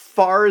 as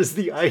far as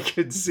the eye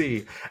could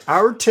see.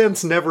 Our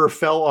tents never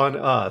fell on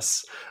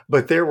us,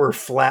 but there were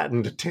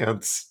flattened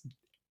tents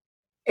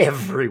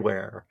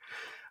everywhere.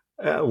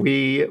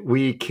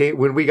 We came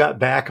when we got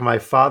back. My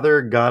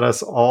father got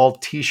us all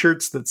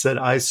T-shirts that said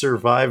 "I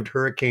survived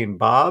Hurricane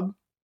Bob."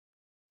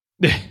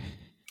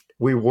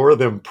 We wore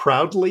them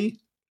proudly.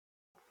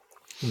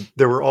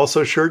 There were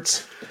also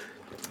shirts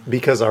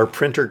because our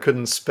printer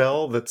couldn't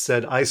spell that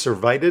said "I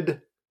survived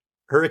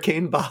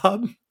Hurricane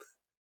Bob."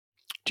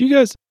 Do you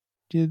guys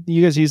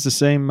use the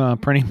same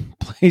printing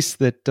place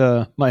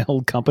that my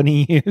old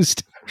company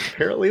used?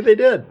 Apparently they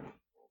did.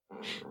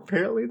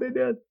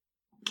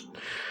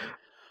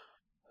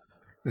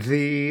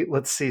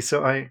 Let's see.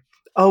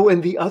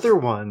 And the other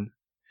one,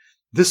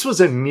 this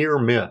was a near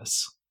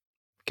miss.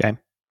 Okay.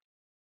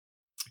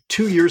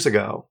 2 years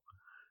ago,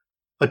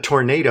 a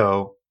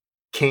tornado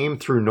came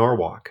through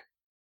Norwalk.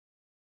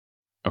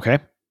 Okay.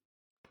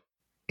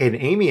 And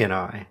Amy and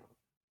I,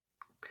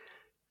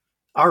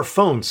 our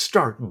phones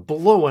start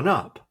blowing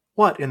up.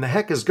 What in the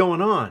heck is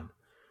going on?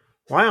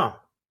 Wow.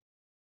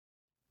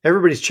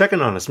 Everybody's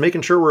checking on us,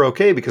 making sure we're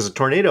okay because a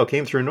tornado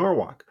came through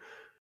Norwalk.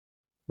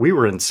 We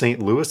were in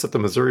St. Louis at the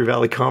Missouri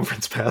Valley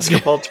Conference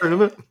basketball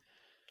tournament.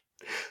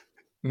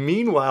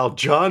 Meanwhile,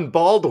 John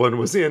Baldwin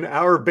was in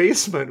our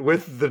basement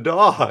with the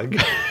dog,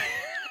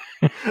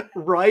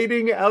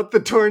 riding out the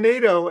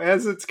tornado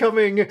as it's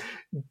coming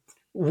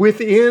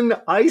within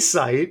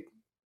eyesight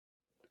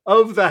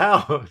of the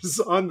house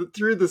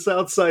through the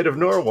south side of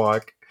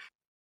Norwalk.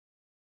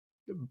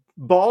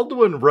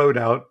 Baldwin rode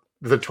out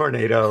the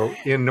tornado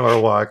in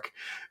Norwalk.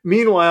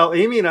 Meanwhile,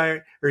 Amy and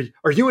I,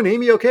 are you and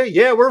Amy okay?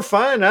 Yeah, we're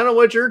fine. I don't know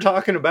what you're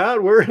talking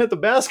about. We're at the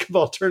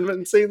basketball tournament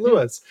in St.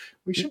 Louis.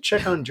 We should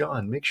check on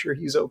John, make sure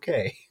he's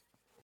okay.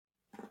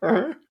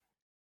 Uh-huh.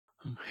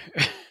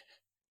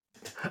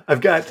 I've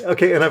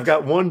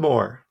got one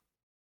more.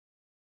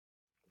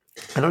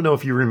 I don't know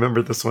if you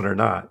remember this one or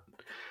not.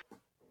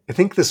 I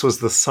think this was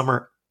the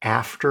summer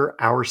after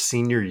our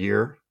senior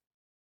year.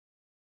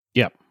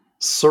 Yep.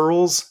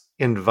 Searles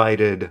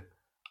invited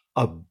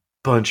a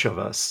bunch of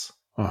us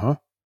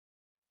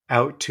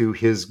out to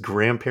his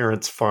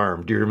grandparents'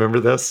 farm. Do you remember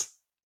this?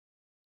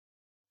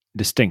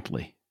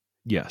 Distinctly.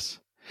 Yes.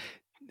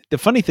 The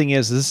funny thing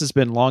is, this has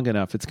been long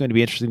enough. It's going to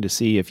be interesting to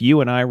see if you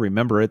and I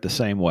remember it the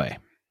same way.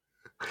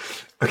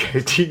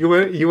 Okay. Do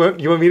you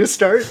want me to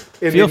start?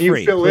 And feel then you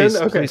free. fill Please,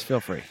 in? Okay. Please feel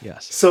free.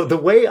 Yes. So the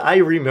way I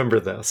remember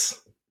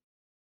this,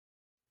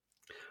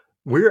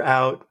 we're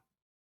out,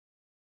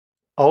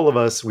 all of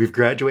us, we've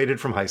graduated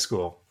from high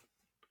school.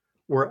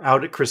 We're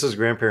out at Chris's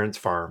grandparents'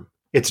 farm.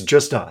 It's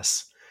just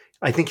us.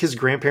 I think his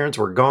grandparents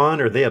were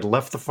gone or they had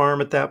left the farm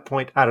at that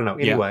point. I don't know.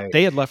 Anyway. Yeah,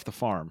 they had left the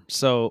farm.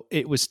 So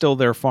it was still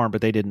their farm, but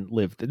they didn't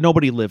live.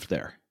 Nobody lived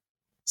there.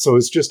 So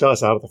it's just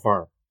us out at the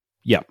farm.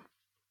 Yep.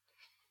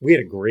 We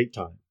had a great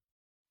time.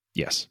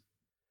 Yes.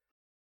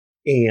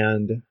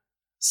 And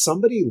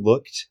somebody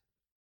looked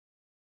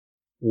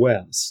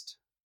west.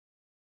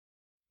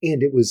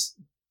 And it was,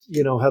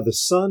 how the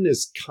sun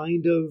is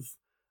kind of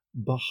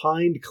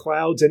behind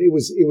clouds. And it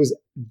was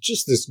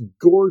just this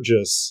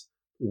gorgeous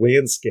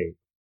landscape.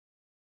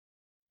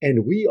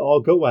 And we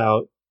all go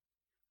out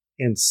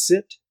and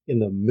sit in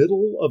the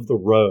middle of the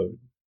road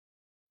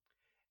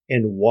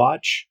and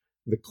watch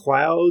the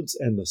clouds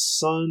and the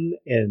sun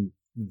and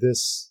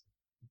this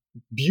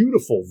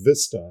beautiful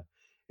vista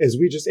as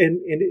we just, and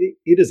it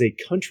is a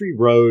country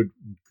road,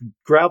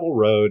 gravel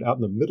road out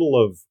in the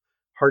middle of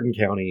Hardin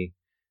County.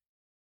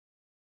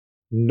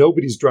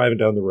 Nobody's driving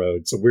down the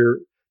road. So we're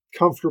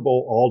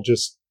comfortable, all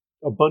just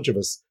a bunch of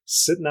us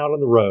sitting out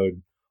on the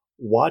road,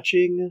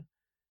 watching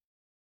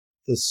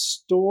the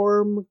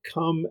storm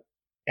come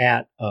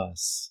at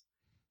us.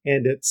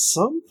 And at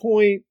some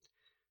point,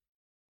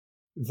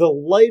 the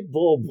light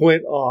bulb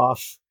went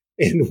off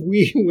and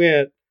we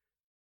went,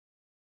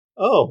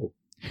 oh.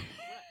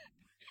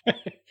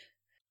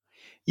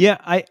 Yeah,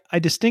 I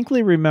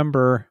distinctly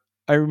remember,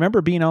 I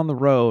remember being on the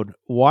road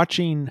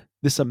watching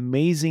this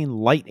amazing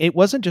light. It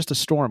wasn't just a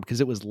storm because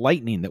it was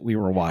lightning that we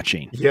were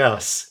watching.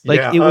 Yes. Like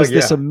Yeah. it was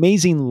this yeah.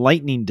 amazing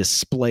lightning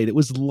display that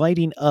was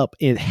lighting up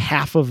in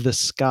half of the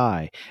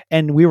sky.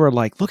 And we were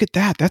like, look at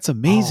that. That's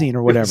amazing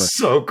or whatever. It was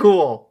so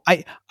cool.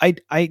 I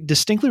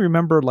distinctly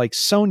remember like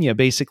Sonia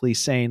basically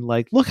saying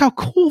like, look how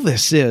cool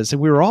this is.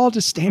 And we were all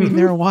just standing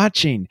there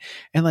watching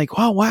and like,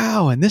 oh,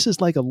 wow. And this is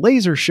like a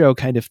laser show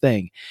kind of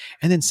thing.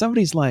 And then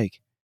somebody's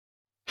like,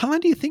 how long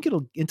do you think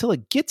it'll until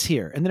it gets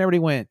here? And then everybody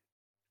went,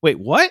 wait,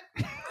 what?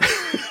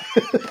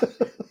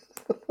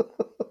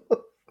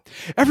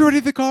 Everybody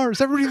in the cars,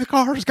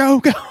 go.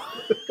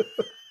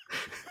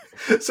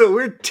 So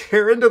we're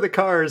tearing to the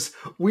cars.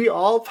 We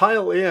all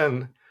pile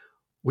in.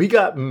 We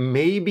got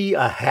maybe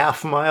a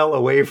half mile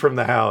away from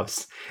the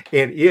house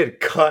and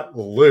it cut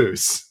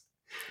loose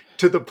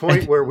to the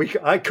point where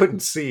I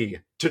couldn't see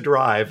to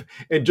drive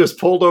and just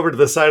pulled over to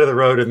the side of the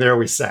road and there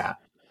we sat.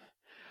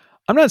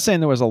 I'm not saying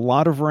there was a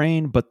lot of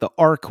rain, but the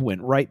arc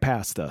went right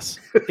past us.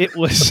 It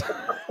was...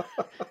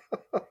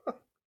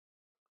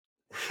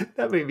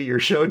 That may be your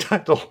show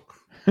title.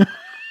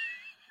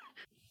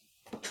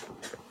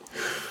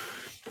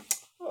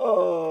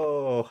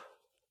 Oh.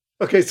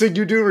 Okay, so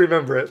you do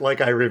remember it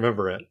like I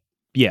remember it.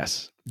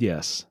 Yes.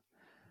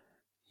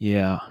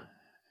 Yeah.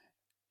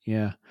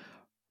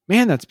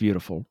 Man, that's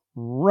beautiful.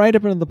 Right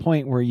up into the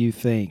point where you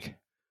think,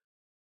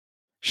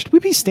 should we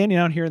be standing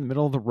out here in the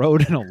middle of the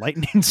road in a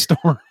lightning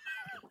storm?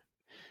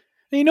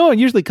 You know, it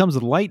usually comes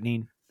with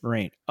lightning,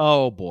 rain.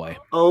 Oh boy.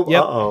 Oh,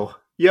 yep. Uh-oh.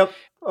 Yep.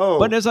 Oh.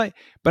 But as I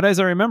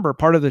remember,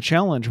 part of the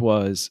challenge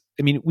was,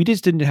 I mean, we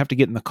just didn't have to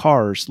get in the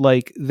cars.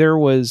 Like there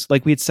was,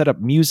 like we had set up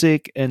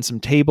music and some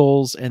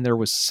tables and there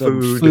was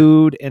some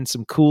food and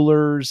some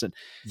coolers. And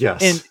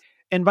yes.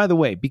 And by the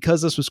way,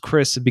 because this was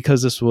Chris and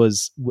because this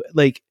was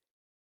like,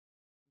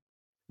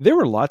 there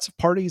were lots of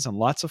parties on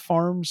lots of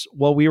farms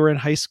while we were in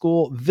high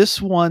school.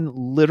 This one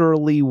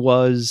literally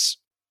was,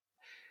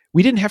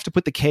 we didn't have to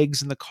put the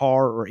kegs in the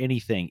car or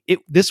anything.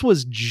 This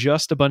was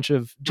just a bunch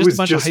of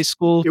high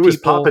school people. It was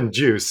popping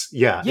juice.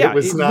 Yeah. Yeah. It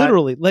was not,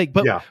 literally like,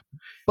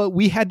 but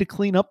we had to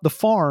clean up the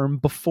farm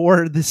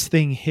before this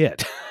thing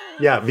hit.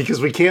 Yeah.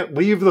 Because we can't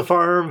leave the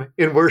farm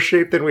in worse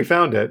shape than we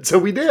found it. So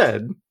we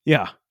did.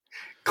 Yeah.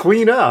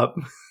 Clean up.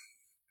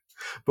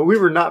 But we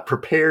were not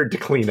prepared to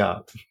clean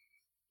up.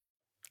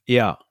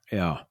 Yeah.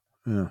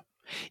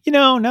 You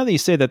know, now that you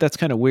say that, that's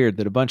kind of weird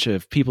that a bunch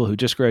of people who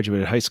just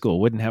graduated high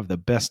school wouldn't have the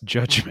best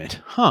judgment.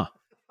 Huh.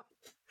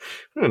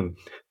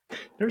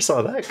 Never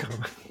saw that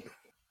coming.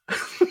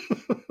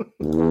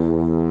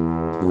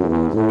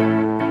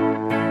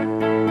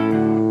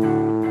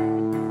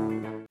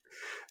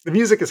 The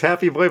music is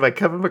Happy Boy by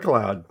Kevin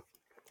MacLeod.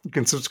 You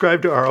can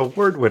subscribe to our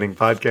award-winning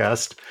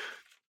podcast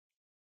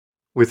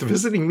with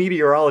visiting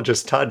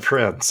meteorologist Todd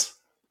Prince.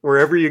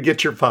 Wherever you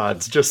get your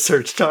pods, just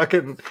search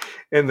Talkin'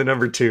 and the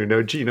number 2,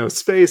 no G, no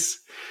space.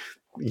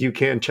 You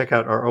can check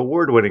out our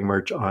award-winning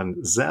merch on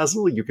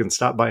Zazzle. You can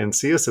stop by and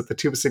see us at the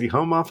Tuba City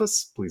home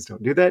office. Please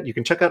don't do that. You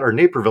can check out our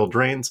Naperville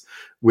drains,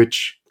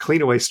 which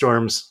clean away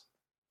storms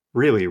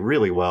really,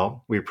 really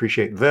well. We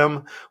appreciate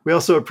them. We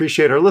also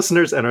appreciate our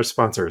listeners and our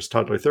sponsors,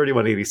 Toddler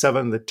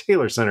 3187, the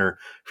Taylor Center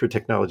for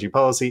Technology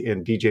Policy,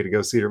 and DJ to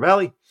Go Cedar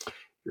Valley,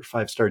 your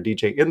 5-star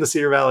DJ in the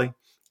Cedar Valley.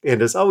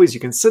 And as always,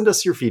 you can send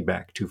us your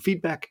feedback to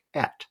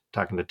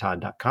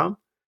feedback@talkingtotodd.com.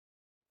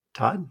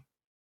 Todd?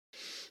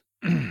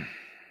 He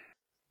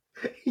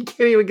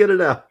can't even get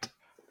it out.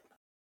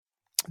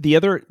 The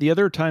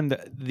other time,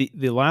 that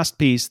the last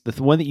piece, the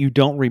one that you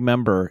don't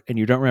remember, and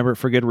you don't remember it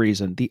for good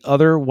reason, the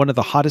other one of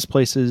the hottest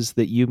places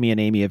that you, me,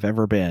 and Amy have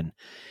ever been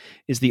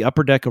is the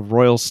upper deck of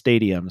Royal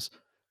Stadiums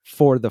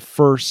for the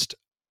first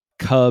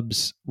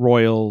Cubs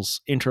Royals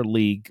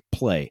interleague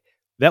play.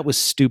 That was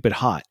stupid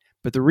hot.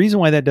 But the reason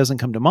why that doesn't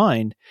come to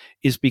mind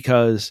is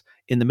because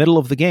in the middle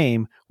of the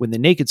game, when the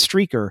naked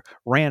streaker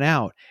ran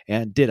out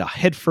and did a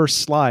headfirst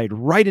slide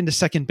right into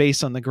second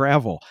base on the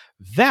gravel,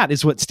 that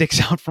is what sticks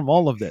out from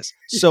all of this.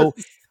 So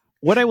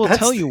what I will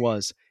tell you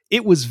was,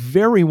 it was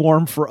very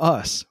warm for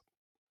us,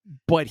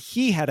 but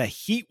he had a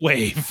heat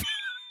wave.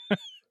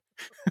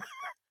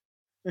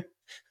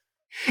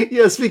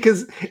 Yes,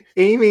 because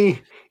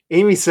Amy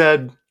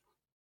said,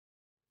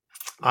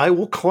 I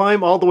will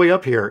climb all the way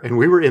up here. And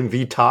we were in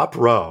the top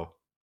row.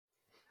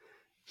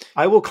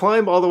 I will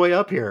climb all the way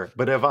up here.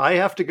 But if I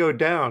have to go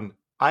down,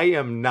 I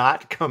am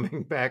not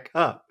coming back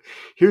up.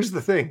 Here's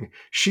the thing.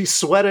 She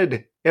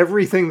sweated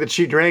everything that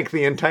she drank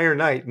the entire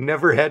night,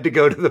 never had to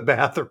go to the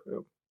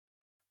bathroom.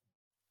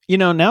 You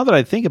know, now that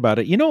I think about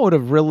it, you know what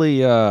would have really,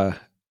 do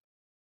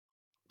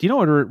you know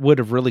what would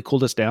have really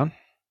cooled us down?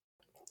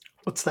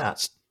 What's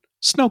that?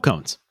 Snow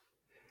cones.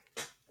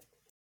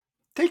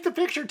 Take the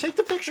picture, take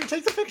the picture,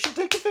 take the picture,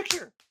 take the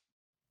picture.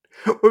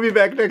 We'll be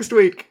back next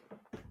week.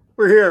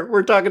 We're here.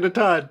 We're talking to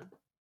Todd.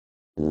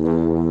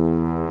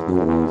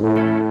 But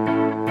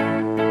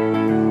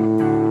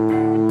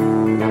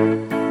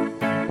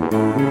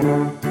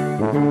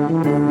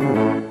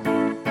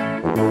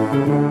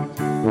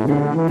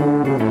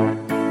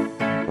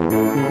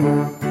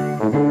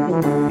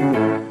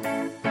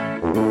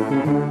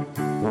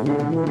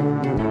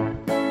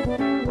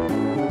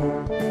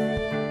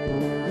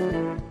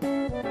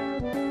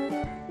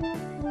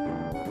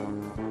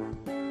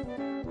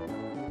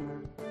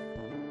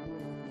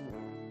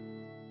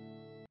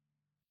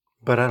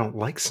I don't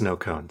like snow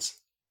cones.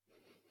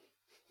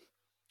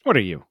 What are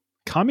you,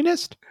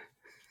 communist?